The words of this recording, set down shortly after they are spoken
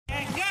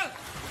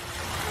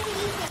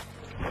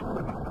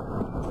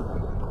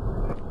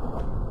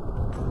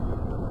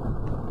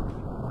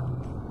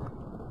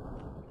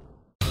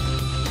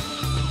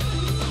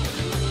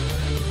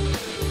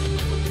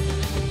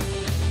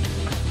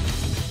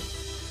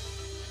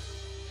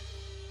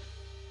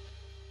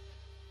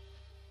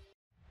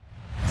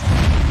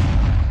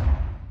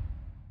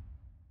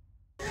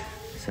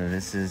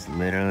this is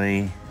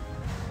literally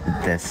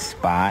the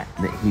spot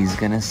that he's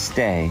gonna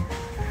stay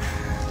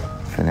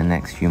for the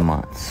next few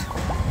months.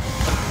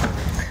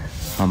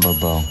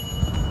 Bobo.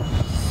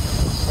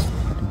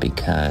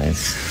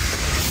 Because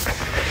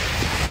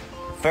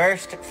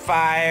first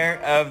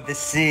fire of the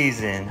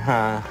season,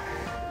 huh?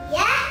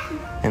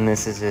 Yeah. And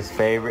this is his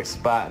favorite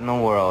spot in the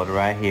world,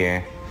 right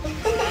here.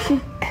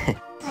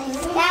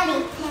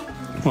 Daddy.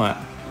 What?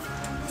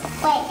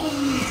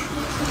 Wait.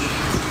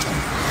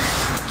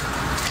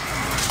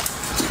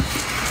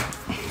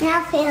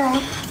 Now feel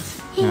it.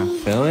 Now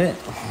feel it?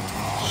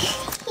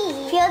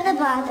 Feel the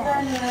bottom.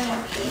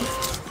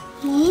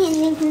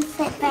 You can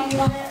sit right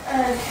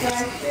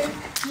there.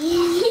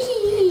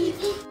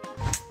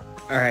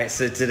 Alright,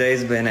 so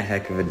today's been a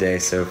heck of a day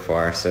so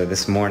far. So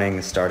this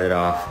morning started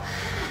off,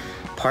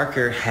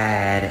 Parker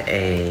had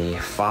a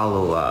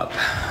follow-up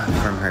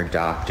from her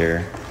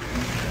doctor.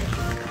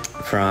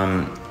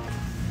 From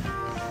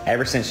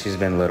ever since she's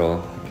been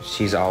little,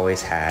 she's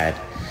always had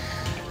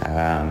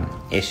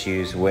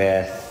issues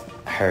with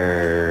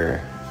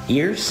her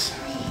ears,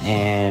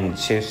 and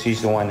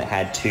she's the one that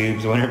had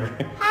tubes whenever.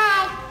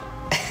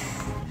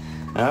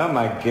 Oh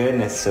my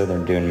goodness, so they're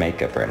doing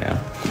makeup right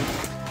now.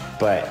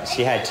 But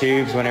she had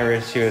tubes whenever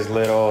she was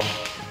little,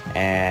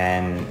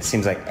 and it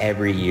seems like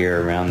every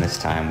year around this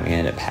time we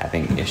end up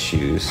having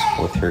issues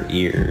with her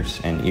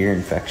ears and ear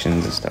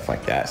infections and stuff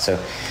like that. So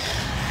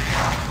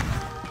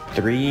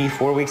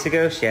 3-4 weeks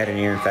ago she had an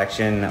ear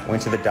infection,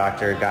 went to the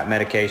doctor, got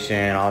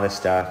medication, all this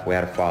stuff. We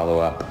had a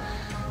follow-up,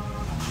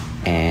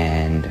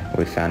 and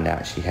we found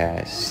out she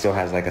still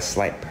has like a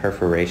slight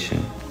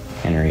perforation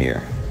in her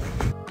ear.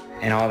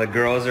 And all the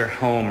girls are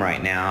home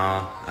right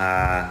now.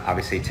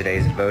 Obviously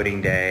today's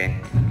voting day.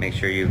 Make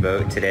sure you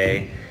vote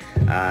today.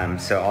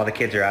 So all the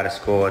kids are out of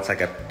school. It's like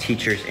a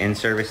teacher's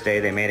in-service day.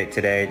 They made it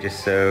today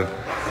just so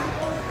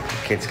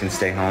kids can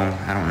stay home.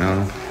 I don't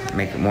know.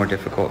 Make it more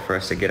difficult for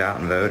us to get out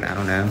and vote. I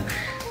don't know.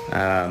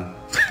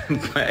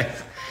 But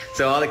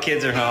so all the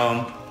kids are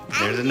home.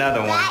 There's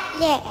another one.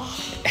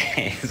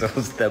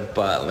 Hazel's the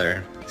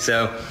butler.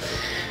 So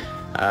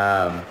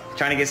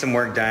trying to get some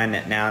work done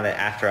now that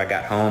after I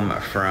got home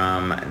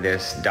from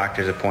this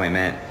doctor's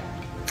appointment.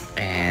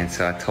 And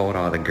so I told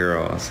all the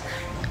girls,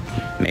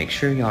 make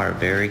sure y'all are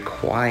very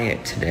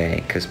quiet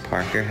today, because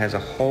Parker has a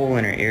hole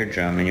in her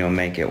eardrum and you'll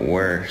make it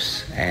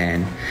worse.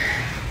 And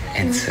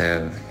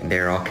so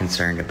they're all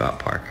concerned about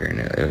Parker, and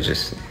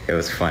it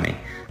was funny.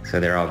 So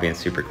they're all being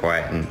super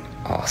quiet and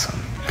awesome.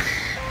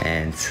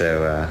 And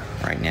so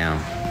right now,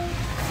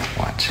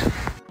 watch.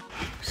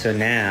 So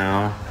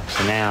now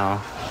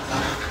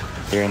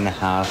they're in the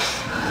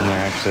house and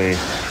they're actually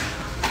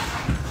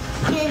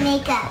doing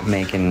makeup.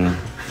 Making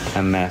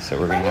a mess that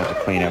we're gonna have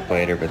to clean up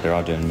later, but they're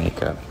all doing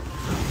makeup.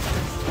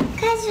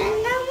 Cause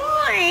there's no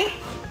more.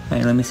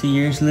 Hey, let me see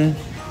yours, Lou.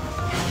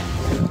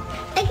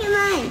 Look at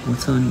mine.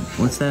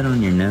 What's that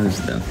on your nose,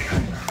 though?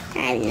 I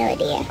have no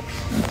idea.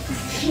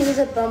 She was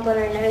a bump on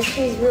her nose.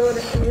 She's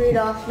reared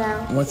off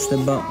now. What's the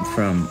bump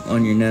from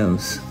on your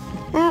nose?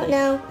 I don't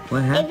know.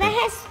 What happened? Ava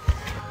has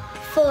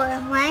 4.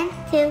 1,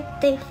 2,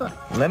 3, 4.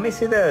 Let me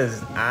see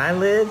those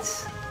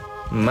eyelids.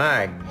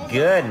 My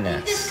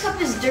goodness. This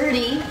cup is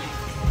dirty.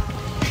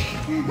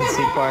 Let's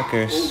see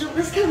Parker's.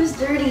 This cup is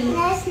dirty.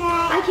 That's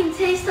not. I can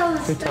taste all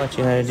this Who taught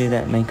you how to do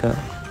that makeup?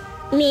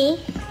 Me.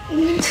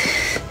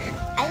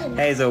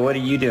 Hazel, what are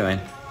you doing?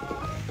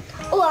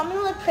 Oh, I'm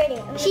gonna look pretty.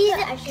 She's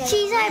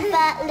our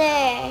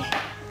butler.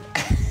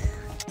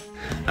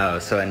 Oh,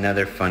 so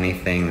another funny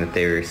thing that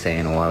they were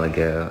saying a while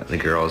ago, the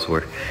girls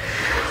were,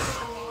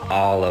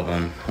 all of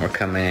them were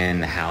coming in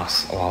the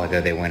house a while ago.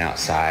 They went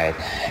outside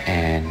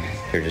and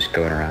they're just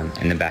going around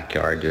in the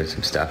backyard doing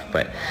some stuff,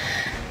 but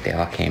they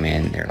all came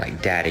in, they're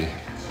like, Daddy,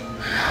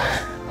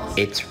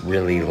 it's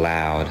really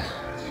loud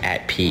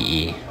at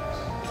PE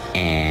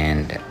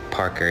and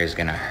Parker is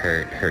gonna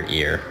hurt her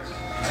ear.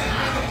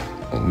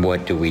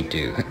 What do we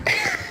do?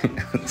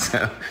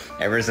 So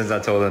ever since I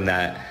told them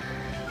that,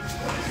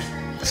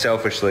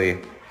 selfishly,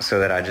 so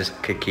that I just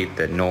could keep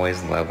the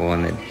noise level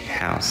in the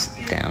house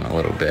down a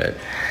little bit,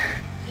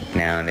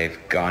 now they've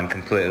gone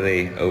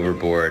completely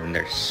overboard and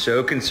they're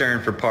so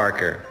concerned for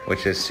Parker,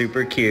 which is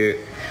super cute,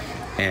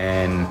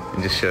 and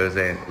it just shows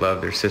they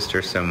love their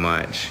sister so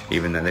much,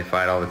 even though they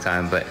fight all the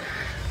time. But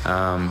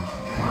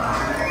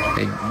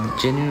they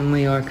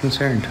genuinely are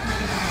concerned.